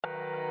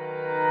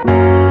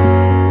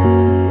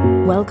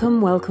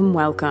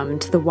Welcome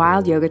to the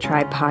Wild Yoga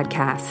Tribe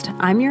podcast.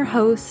 I'm your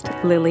host,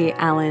 Lily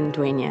Allen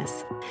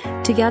Duenas.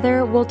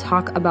 Together, we'll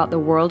talk about the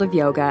world of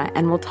yoga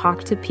and we'll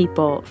talk to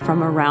people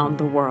from around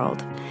the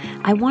world.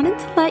 I wanted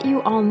to let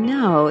you all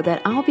know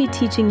that I'll be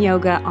teaching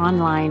yoga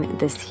online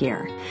this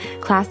year.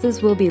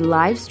 Classes will be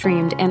live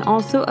streamed and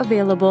also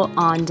available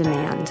on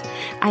demand.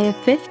 I have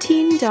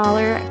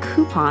 $15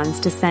 coupons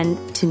to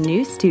send to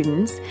new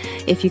students.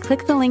 If you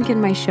click the link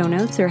in my show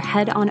notes or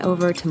head on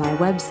over to my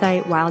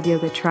website,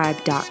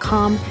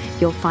 wildyogatribe.com,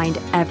 you'll find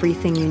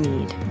everything you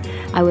need.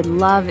 I would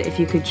love if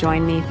you could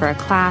join me for a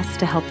class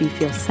to help you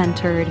feel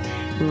centered,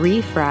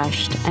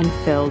 refreshed, and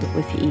filled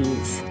with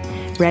ease.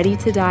 Ready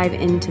to dive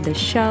into the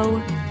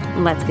show?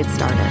 Let's get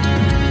started.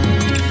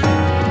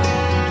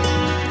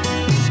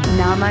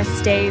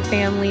 Namaste,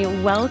 family.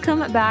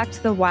 Welcome back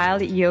to the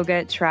Wild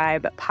Yoga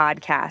Tribe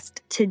podcast.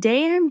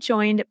 Today, I'm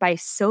joined by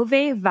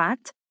Sove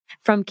Vat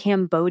from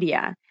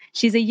Cambodia.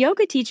 She's a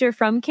yoga teacher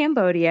from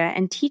Cambodia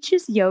and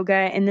teaches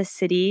yoga in the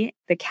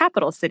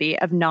capital city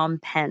of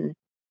Phnom Penh.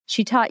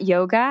 She taught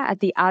yoga at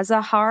the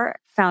Azahar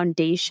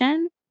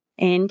Foundation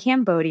in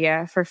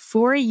Cambodia for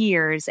 4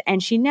 years,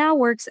 and she now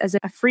works as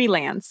a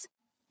freelance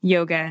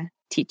yoga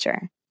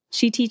teacher.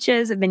 She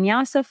teaches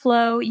Vinyasa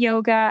flow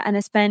yoga and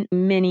has spent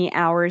many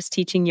hours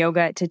teaching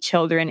yoga to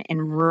children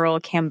in rural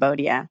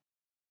Cambodia.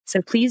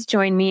 So please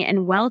join me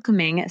in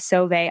welcoming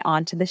Sove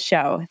onto the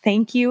show.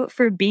 Thank you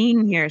for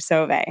being here,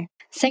 Sove.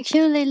 Thank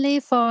you, Lily,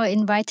 for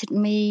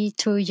inviting me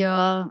to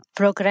your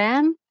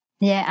program.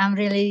 Yeah, I'm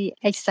really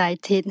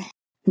excited.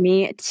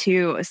 Me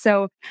too.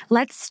 So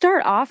let's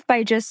start off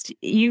by just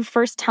you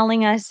first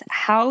telling us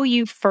how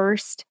you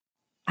first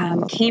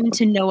came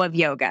to know of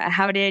yoga.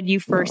 How did you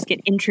first get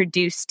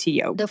introduced to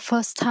yoga? The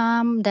first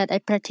time that I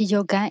practiced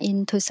yoga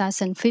in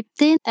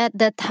 2015, at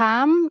that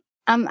time,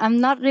 I'm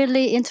not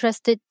really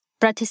interested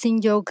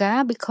practicing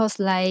yoga because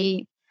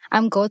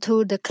I'm go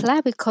to the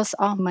class because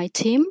of my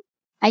team.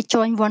 I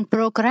joined one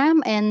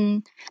program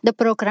and the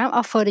program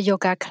offered a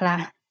yoga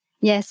class.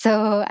 Yeah,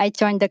 so I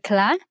joined the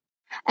class.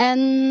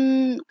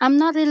 And I'm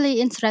not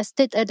really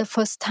interested at the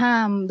first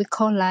time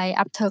because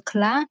after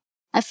class,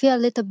 I feel a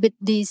little bit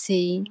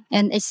dizzy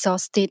and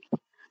exhausted.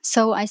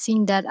 So I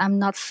think that I'm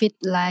not fit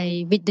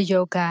with the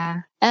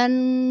yoga.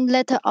 And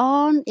later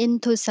on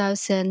in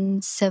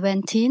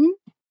 2017,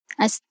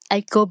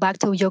 I go back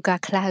to yoga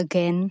class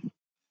again.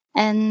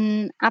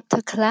 And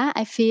after class,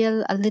 I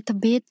feel a little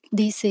bit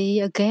dizzy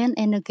again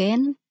and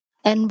again.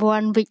 And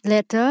 1 week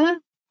later,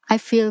 I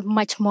feel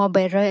much more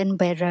better and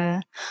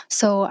better.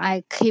 So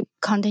I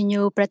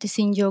continue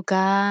practicing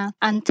yoga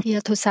until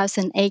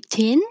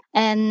 2018.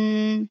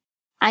 And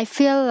I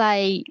feel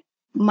like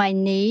my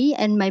knee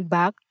and my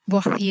back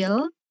were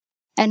healed.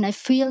 And I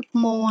feel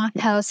more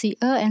healthier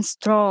and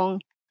strong.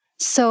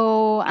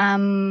 So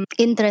I'm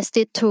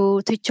interested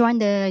to join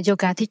the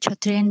yoga teacher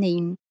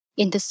training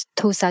in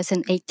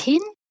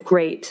 2018.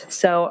 Great.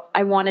 So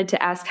I wanted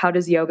to ask, how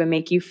does yoga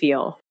make you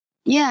feel?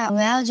 Yeah,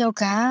 well,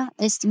 yoga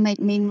is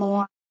make me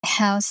more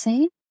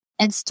healthy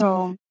and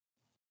strong.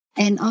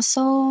 And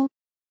also,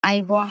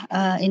 I was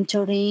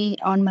injury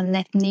on my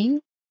left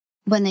knee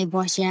when I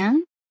was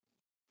young.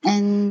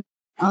 And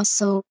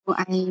also,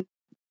 I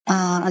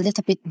a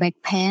little bit back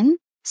pain.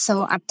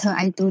 So after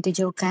I do the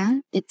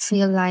yoga, it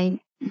feel like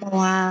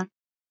more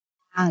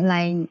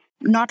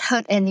not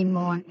hurt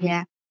anymore.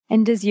 Yeah.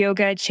 And does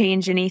yoga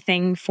change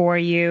anything for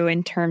you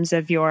in terms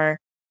of your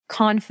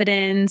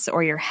confidence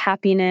or your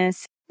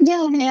happiness?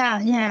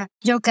 Yeah.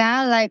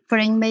 Yoga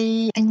bring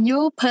me a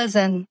new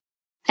person.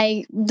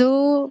 I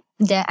do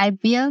that I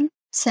build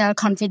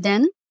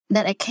self-confidence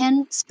that I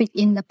can speak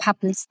in the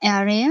public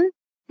area,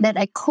 that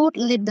I could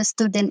lead the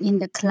student in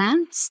the class,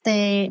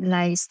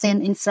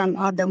 stand in front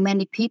of the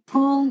many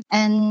people.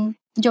 And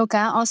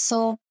yoga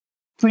also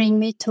bring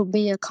me to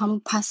be a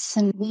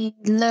compassion. We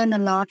learn a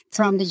lot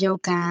from the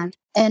yoga.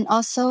 And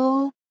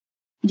also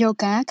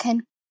yoga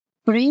can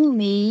bring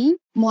me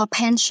more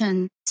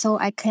passion so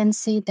I can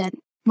see that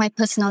my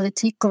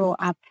personality grow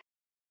up.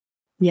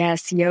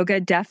 Yes, yoga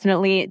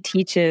definitely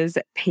teaches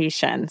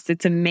patience.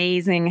 It's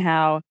amazing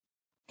how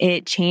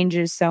it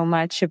changes so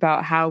much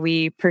about how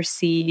we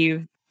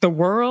perceive the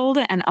world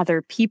and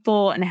other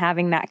people and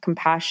having that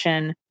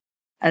compassion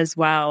as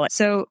well.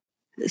 So,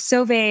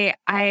 Sove,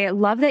 I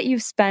love that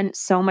you've spent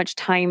so much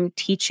time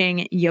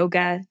teaching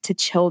yoga to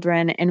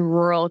children in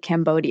rural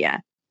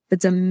Cambodia.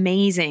 That's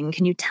amazing.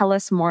 Can you tell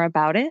us more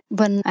about it?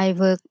 When I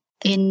work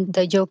in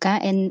the yoga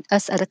and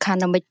as an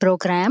academic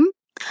program,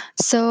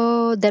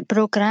 so that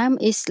program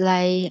is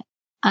I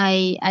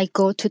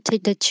go to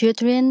teach the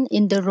children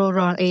in the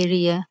rural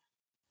area.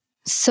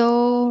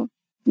 So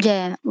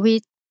yeah,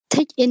 we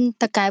teach in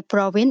Takai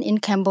province in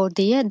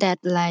Cambodia that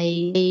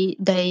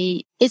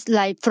it's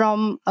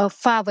from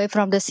far away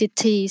from the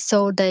city,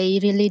 so they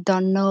really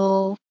don't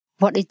know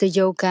what is the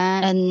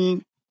yoga.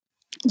 And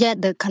yeah,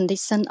 the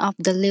condition of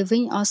the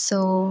living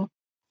also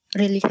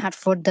really hard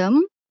for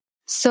them.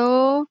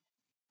 So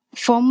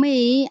for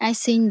me, I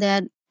think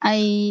that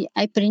I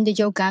bring the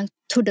yoga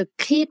to the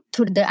kid,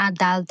 to the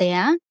adult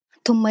there,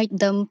 to make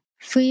them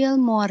feel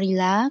more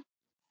relaxed,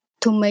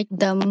 to make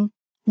them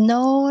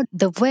know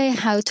the way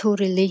how to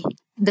release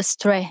the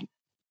stress.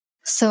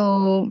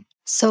 So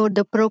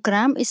the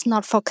program is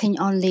not focusing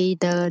only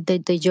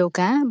the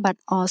yoga, but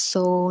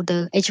also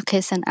the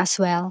education as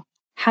well.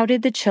 How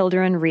did the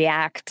children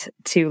react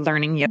to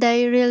learning yoga?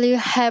 They really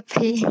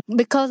happy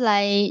because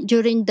like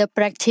during the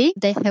practice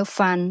they have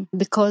fun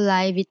because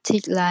like we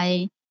teach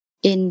like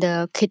in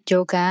the kid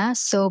yoga,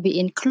 so we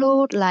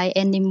include like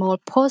animal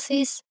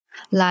poses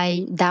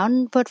like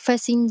downward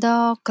facing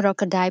dog,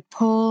 crocodile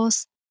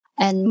pose,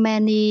 and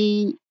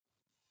many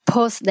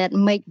poses that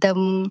make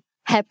them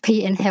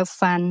happy and have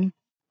fun.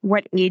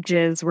 What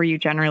ages were you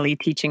generally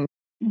teaching?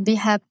 We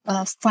have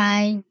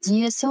 5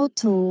 years old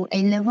to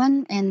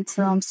 11 and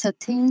from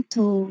 13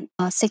 to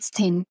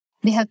 16.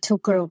 We have 2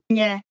 groups.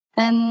 Yeah.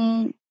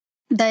 And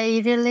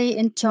they really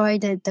enjoy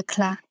the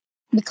class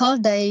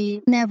because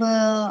they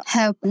never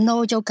have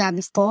no yoga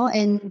before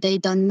and they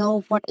don't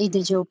know what is the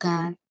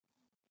yoga.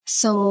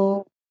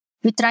 So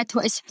we try to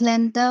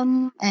explain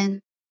them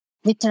and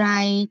we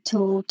try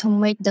to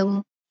make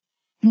them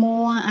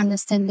more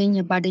understanding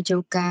about the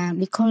yoga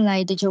because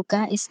like the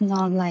yoga is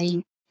not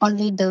like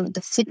only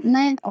the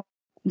fitness or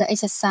the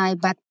exercise,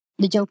 but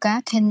the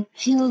yoga can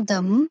heal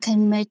them,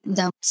 can make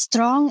them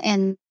strong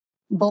and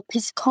both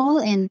physical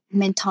and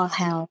mental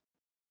health.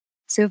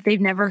 So if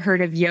they've never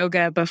heard of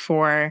yoga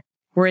before,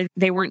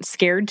 they weren't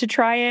scared to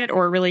try it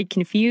or really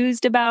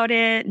confused about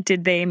it?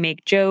 Did they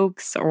make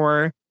jokes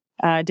or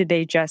did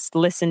they just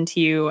listen to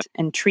you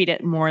and treat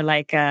it more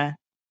like a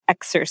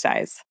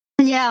exercise?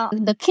 Yeah,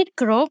 the kid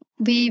group,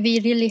 we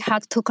really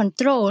hard to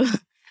control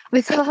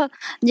because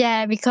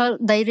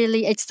they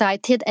really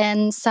excited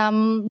and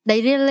some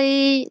they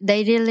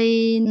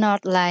really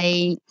not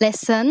like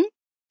lesson,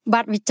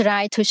 but we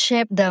try to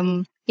shape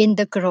them in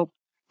the group.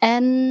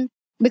 And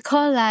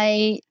because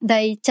like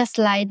they just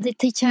like the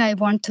teacher, I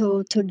want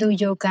to do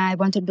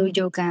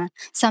yoga.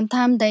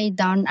 Sometimes they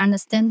don't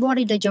understand what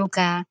is the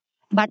yoga,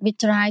 but we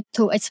try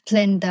to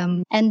explain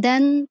them. And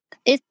then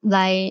it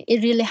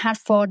really hard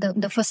for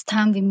the first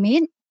time we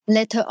meet.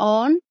 Later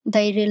on,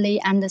 they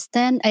really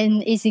understand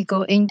and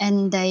easygoing,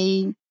 and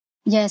they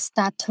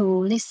start to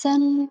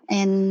listen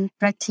and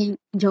practice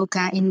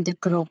yoga in the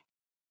group.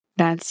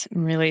 That's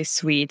really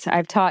sweet.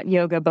 I've taught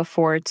yoga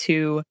before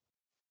to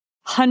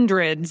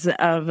hundreds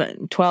of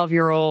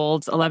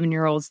 12-year-olds,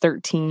 11-year-olds,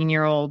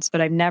 13-year-olds,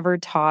 but I've never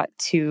taught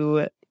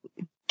to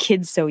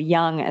kids so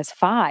young as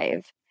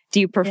 5. Do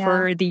you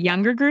prefer the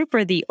younger group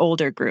or the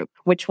older group?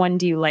 Which one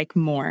do you like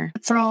more?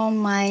 From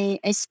my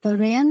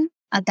experience,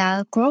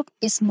 adult group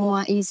is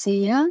more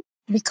easier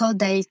because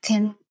they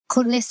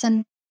could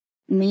listen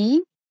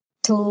me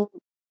to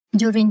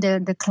during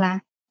the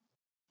class.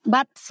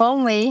 But for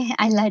me,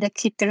 I like the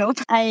kid group.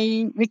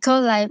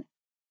 Because like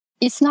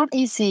it's not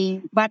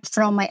easy, but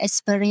from my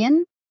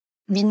experience,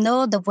 we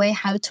know the way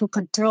how to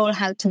control,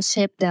 how to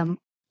shape them.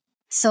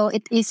 So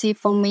it's easy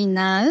for me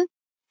now.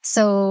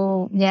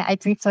 So yeah, I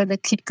prefer the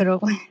kid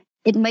group.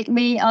 It make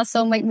me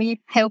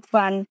have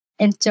fun,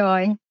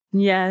 enjoy.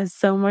 Yes,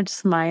 so much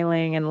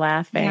smiling and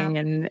laughing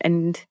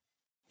and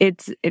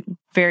it's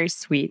very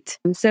sweet.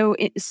 So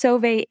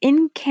Sove,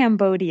 in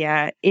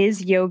Cambodia,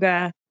 is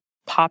yoga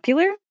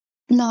popular?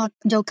 No,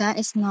 yoga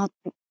is not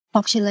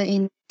popular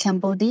in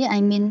Cambodia.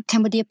 I mean,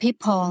 Cambodia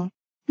people.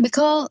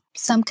 Because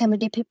some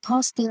Cambodia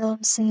people still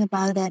think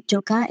about that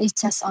yoga is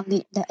just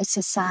only the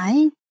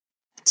exercise,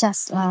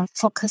 just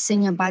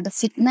focusing about the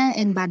fitness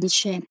and body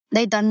shape.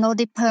 They don't know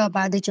deeper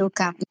about the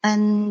yoga.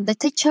 And the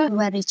teacher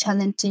very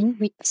challenging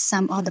with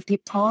some other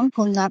people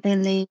who not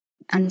really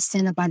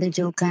understand about the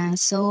yoga.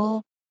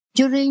 So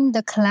during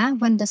the class,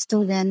 when the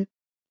student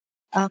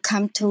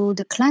come to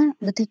the class,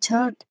 the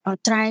teacher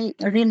try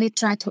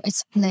to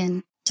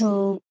explain.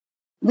 So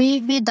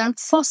we don't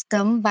force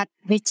them, but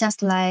we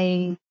just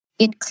like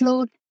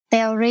include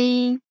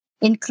theory,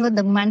 include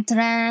the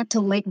mantra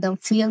to make them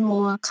feel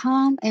more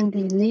calm and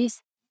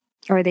release.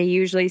 Are they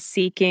usually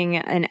seeking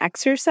an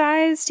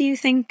exercise, do you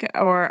think,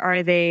 or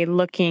are they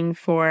looking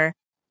for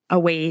a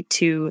way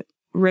to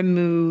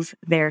remove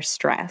their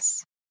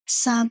stress?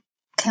 Some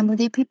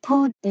Cambodia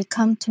people, they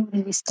come to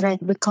release stress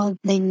because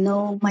they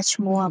know much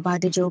more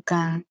about the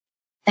yoga,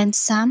 and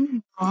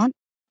some not.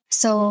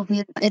 So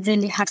it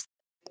really hard for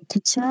the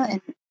teacher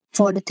and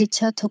for the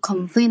teacher to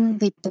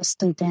convince with the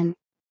student.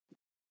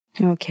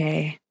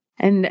 Okay.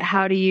 And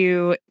how do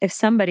you, if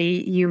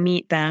somebody, you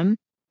meet them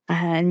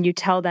and you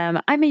tell them,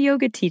 I'm a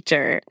yoga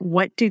teacher,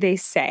 what do they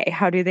say?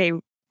 How do they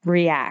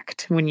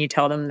react when you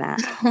tell them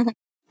that?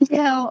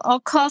 Yeah,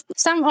 of course.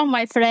 Some of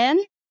my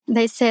friends,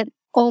 they said,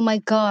 oh my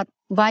God,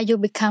 why you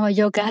become a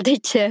yoga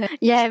teacher?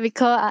 Yeah,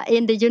 because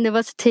in the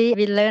university,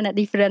 we learn a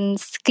different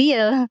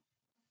skill.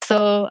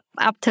 So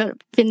after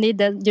finish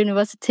the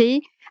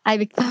university, I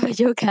become a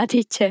yoga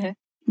teacher.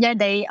 Yeah,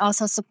 they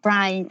also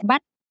surprised.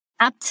 But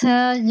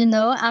after during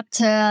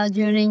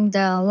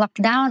the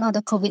lockdown or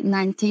the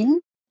COVID-19,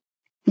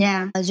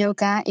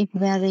 yoga is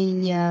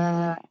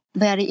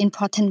very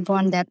important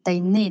one that they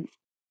need.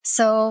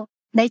 So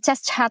they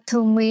just chat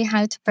to me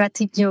how to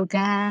practice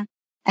yoga.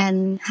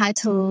 and how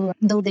to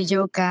do the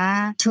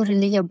yoga to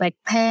relieve your back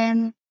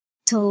pain,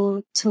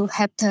 to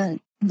have the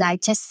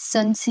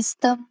digestion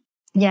system.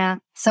 Yeah,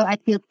 so I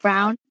feel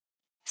proud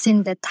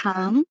since that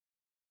time.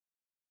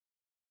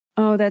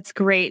 Oh, that's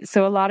great.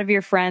 So a lot of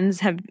your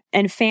friends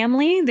and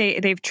family,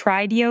 they've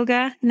tried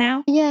yoga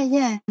now?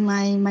 Yeah.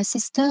 My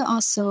sister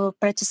also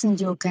practicing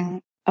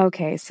yoga.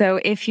 Okay, so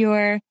if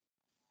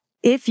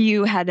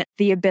you had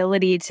the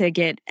ability to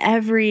get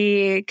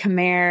every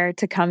Khmer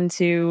to come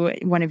to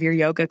one of your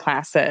yoga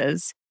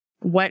classes,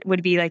 what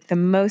would be like the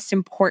most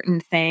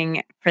important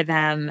thing for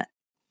them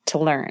to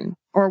learn?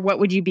 Or what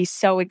would you be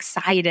so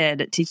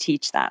excited to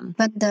teach them?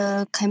 But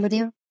the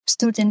Cambodian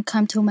student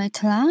come to my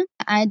class,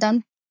 I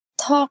don't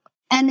talk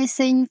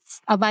anything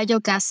about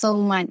yoga so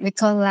much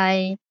because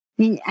I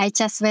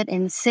just wait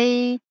and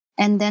see,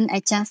 and then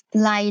I just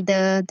light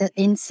the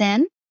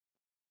incense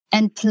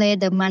and play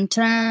the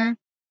mantra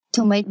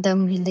to make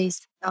them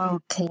release.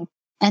 Okay.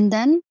 And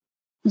then,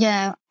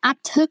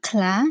 after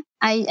class,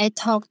 I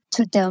talk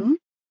to them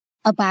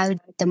about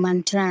the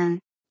mantra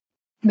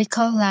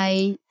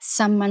because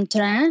some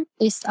mantra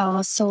is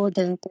also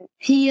the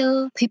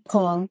heal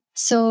people.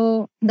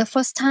 So the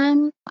first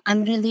time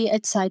I'm really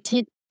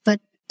excited, but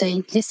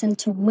they listen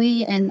to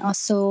me and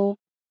also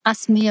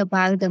ask me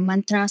about the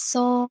mantra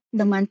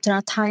the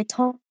mantra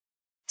title.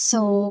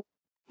 So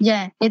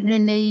it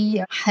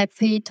really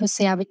happy to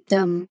share with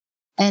them.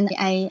 And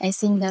I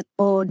think that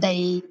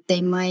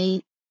they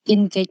might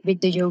engage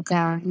with the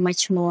yoga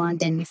much more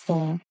than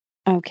before.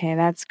 Okay,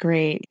 that's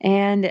great.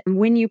 And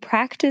when you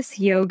practice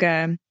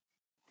yoga,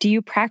 do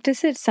you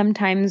practice it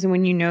sometimes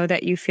when you know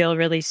that you feel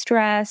really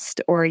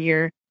stressed or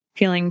you're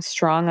feeling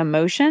strong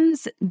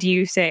emotions? Do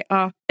you say,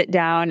 oh, sit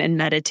down and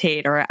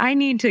meditate, or I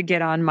need to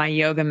get on my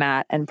yoga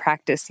mat and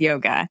practice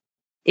yoga?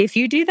 If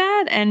you do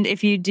that, and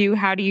if you do,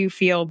 how do you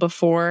feel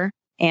before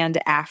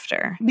and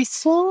after?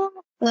 Before,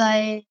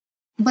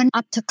 when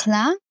after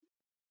class,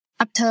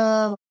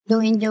 after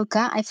doing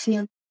yoga, I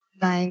feel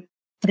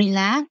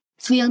relaxed,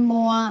 feel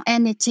more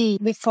energy.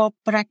 Before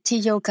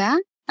practice yoga,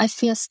 I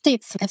feel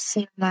stiff. I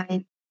feel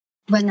like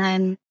when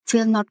I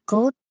feel not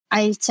good,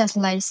 I just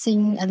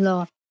sing a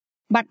lot.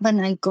 But when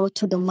I go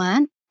to the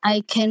mat,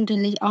 I can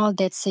release all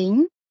that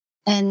thing.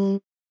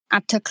 And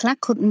after class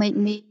could make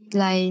me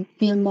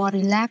feel more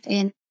relaxed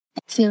and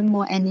feel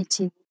more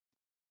energy.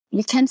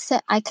 I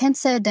can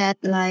say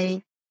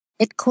that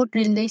it could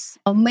release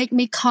or make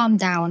me calm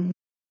down.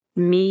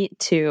 Me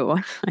too.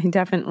 I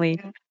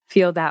definitely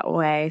feel that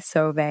way,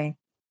 Sove.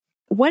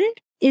 What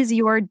is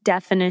your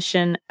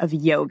definition of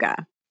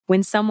yoga?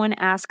 When someone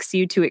asks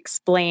you to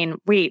explain,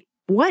 wait,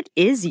 what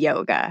is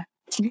yoga?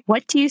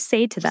 What do you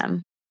say to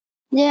them?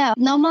 Yeah,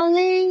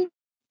 normally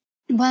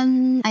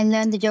when I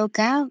learn the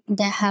yoga,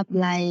 they have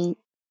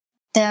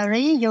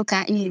theory,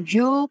 yoga is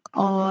yoke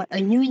or a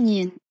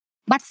union.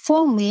 But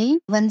for me,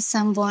 when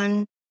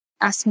someone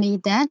asks me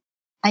that,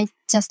 I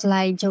just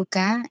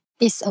yoga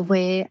is a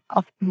way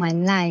of my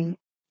life.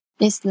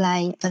 It's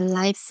like a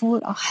life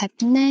full of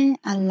happiness,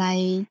 a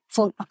life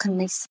full of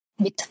connection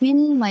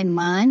between my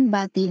mind,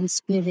 body, and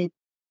spirit.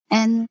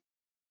 And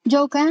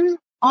yoga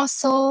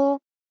also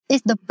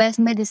is the best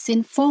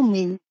medicine for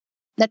me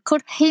that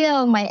could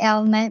heal my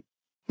ailment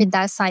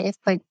without side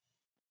effect.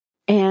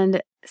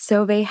 And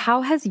Sove,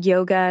 how has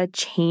yoga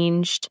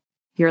changed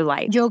your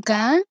life?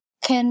 Yoga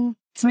can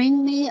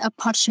bring me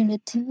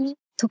opportunity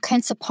to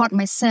can support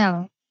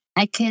myself.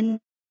 I can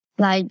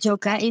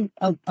yoga is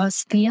a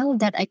skill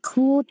that I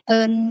could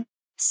earn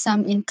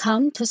some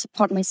income to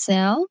support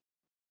myself.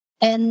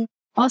 And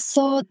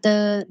also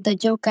the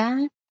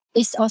yoga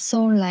is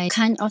also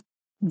kind of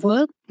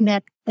work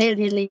that they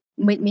really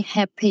make me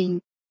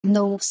happy.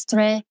 No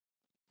stress,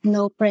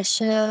 no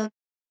pressure.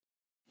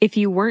 If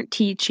you weren't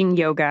teaching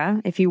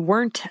yoga, if you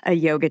weren't a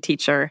yoga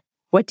teacher,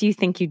 what do you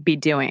think you'd be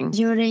doing?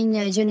 During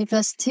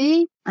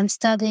university, I'm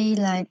studying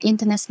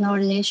international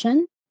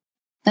relations.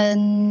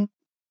 And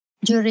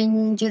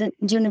during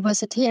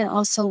university, I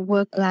also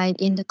work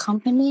in the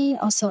company,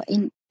 also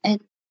in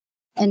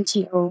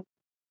NGO.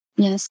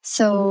 Yes.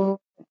 So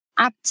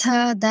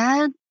after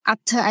that,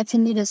 after I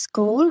finish the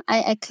school,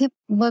 I keep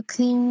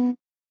working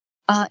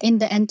in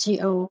the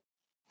NGO.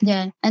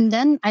 Yeah. And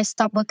then I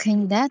stopped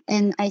working that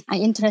and I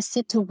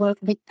interested to work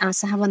with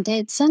Asa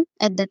Foundation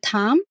at the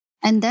time.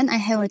 And then I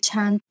have a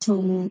chance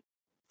to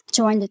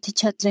join the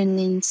teacher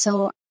training.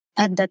 So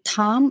at the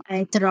time,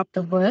 I dropped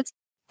the work.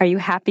 Are you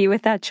happy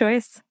with that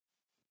choice?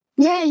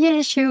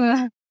 Yeah,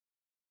 sure.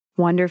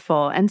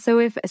 Wonderful. And so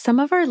if some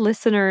of our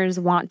listeners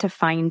want to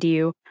find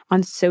you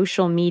on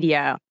social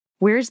media,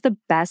 where's the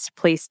best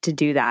place to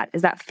do that?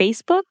 Is that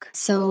Facebook?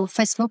 So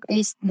Facebook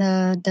is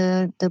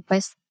the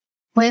best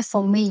way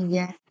for me,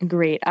 yeah.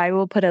 Great. I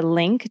will put a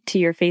link to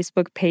your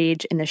Facebook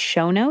page in the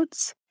show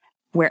notes,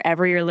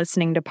 wherever you're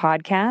listening to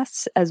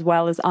podcasts, as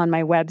well as on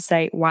my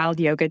website,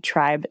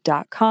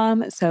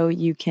 wildyogatribe.com, so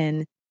you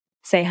can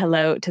say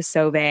hello to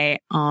Sove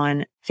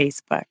on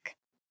Facebook.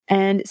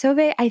 And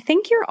Sove, I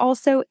think you're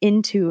also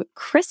into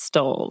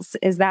crystals.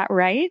 Is that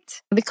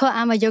right? Because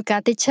I'm a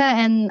yoga teacher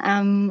and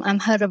I'm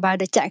heard about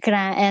the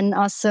chakra, and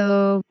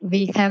also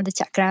we have the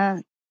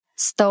chakra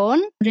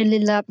stone. Really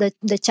love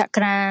the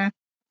chakra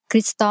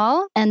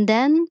crystal. And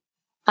then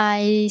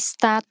I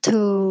start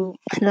to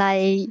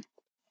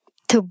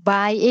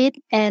buy it,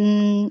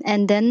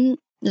 and then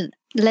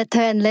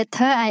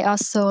later I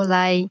also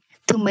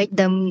to make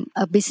them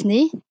a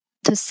business,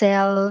 to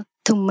sell,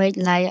 to make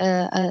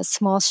a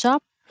small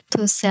shop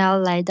to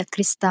sell the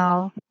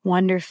crystal.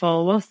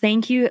 Wonderful. Well,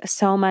 thank you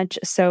so much,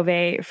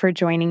 Sove, for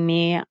joining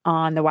me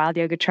on the Wild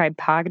Yoga Tribe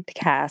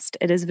podcast.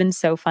 It has been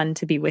so fun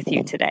to be with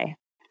you today.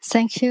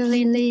 Thank you,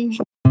 Lily.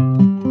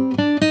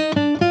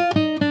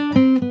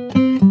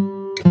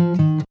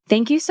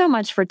 Thank you so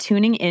much for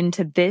tuning in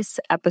to this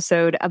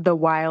episode of the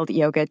Wild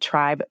Yoga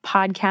Tribe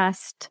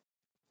podcast.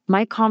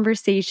 My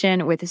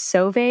conversation with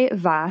Sove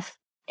Vath,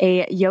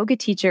 a yoga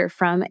teacher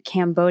from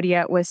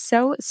Cambodia, was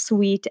so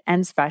sweet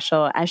and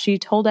special as she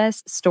told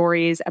us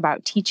stories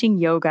about teaching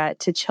yoga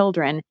to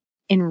children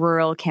in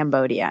rural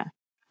Cambodia.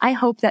 I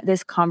hope that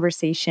this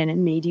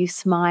conversation made you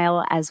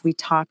smile as we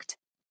talked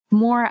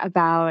more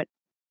about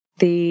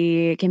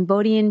the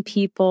Cambodian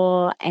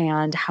people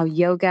and how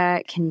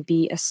yoga can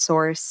be a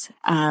source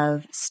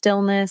of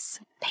stillness,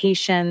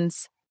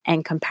 patience,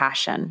 and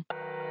compassion.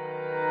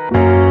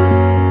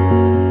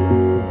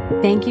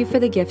 Thank you for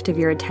the gift of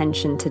your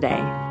attention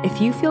today. If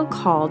you feel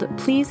called,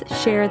 please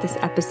share this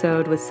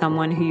episode with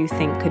someone who you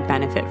think could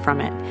benefit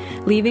from it.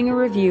 Leaving a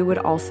review would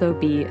also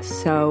be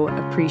so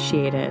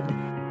appreciated.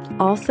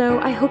 Also,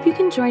 I hope you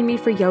can join me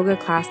for yoga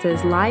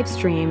classes live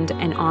streamed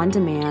and on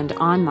demand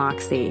on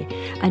Moxie,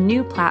 a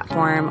new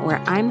platform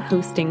where I'm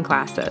hosting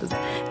classes.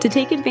 To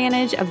take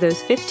advantage of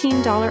those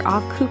 $15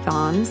 off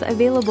coupons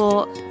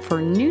available for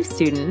new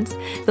students,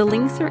 the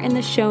links are in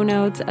the show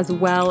notes as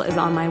well as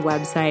on my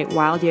website,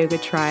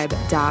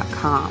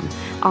 wildyogatribe.com.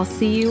 I'll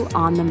see you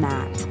on the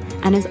mat.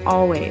 And as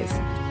always,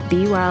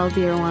 be well,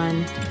 dear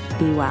one,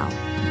 be well.